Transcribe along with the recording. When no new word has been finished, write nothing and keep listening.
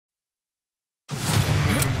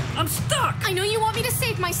I'm stuck! I know you want me to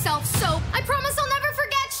save myself, so I promise I'll never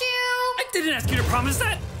forget you! I didn't ask you to promise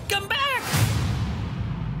that! Come back!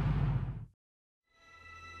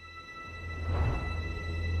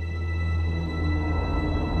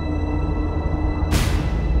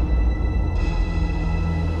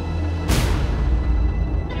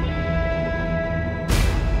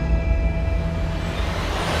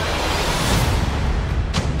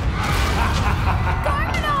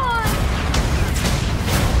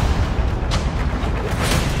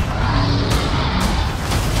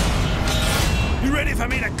 For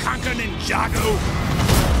me to conquer Ninjago?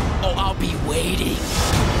 Oh, I'll be waiting.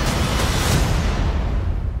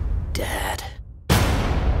 Dad.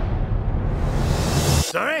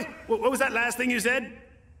 Sorry? What was that last thing you said?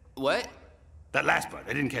 What? That last part,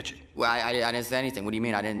 I didn't catch it. Well, I didn't say anything. What do you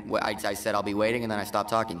mean? I said I'll be waiting, and then I stopped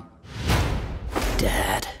talking.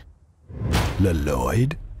 Dad.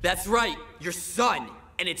 Lloyd? That's right. Your son.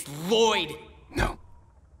 And it's Lloyd. No.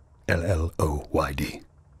 Lloyd.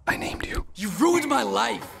 I named you. You ruined my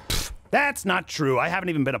life. That's not true. I haven't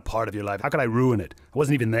even been a part of your life. How could I ruin it? I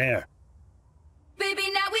wasn't even there. Baby,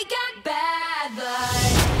 now we got bad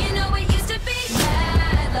blood. You know it used to be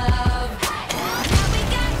bad love. Now we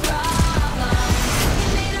got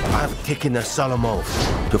problems. I've taken a solemn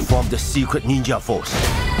oath to form the secret ninja force.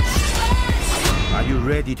 Are you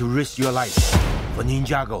ready to risk your life for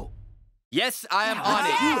Ninjago? Yes, I am on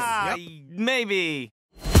it. Yep. Maybe.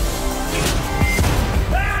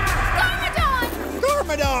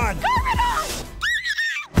 Garmadon!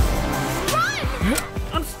 Run!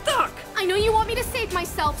 I'm stuck! I know you want me to save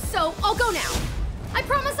myself, so I'll go now. I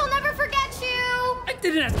promise I'll never forget you! I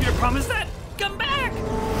didn't ask you to promise that! Come back!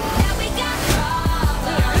 Now we got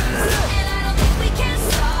problems, and I don't think we can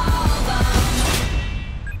solve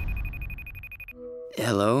them.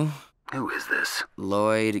 Hello? Who is this?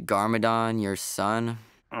 Lloyd Garmadon, your son?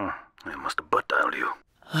 I must have butt dialed you.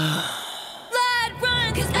 Blood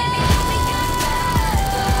run, 'cause baby, now we got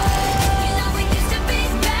bad blood. You know it used to be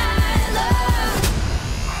bad love.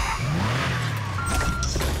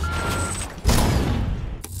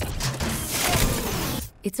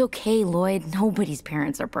 It's okay, Lloyd. Nobody's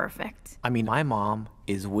parents are perfect. I mean, my mom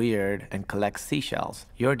is weird and collects seashells.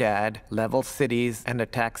 Your dad levels cities and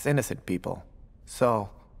attacks innocent people. So,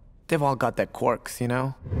 they've all got their quirks, you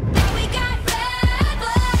know?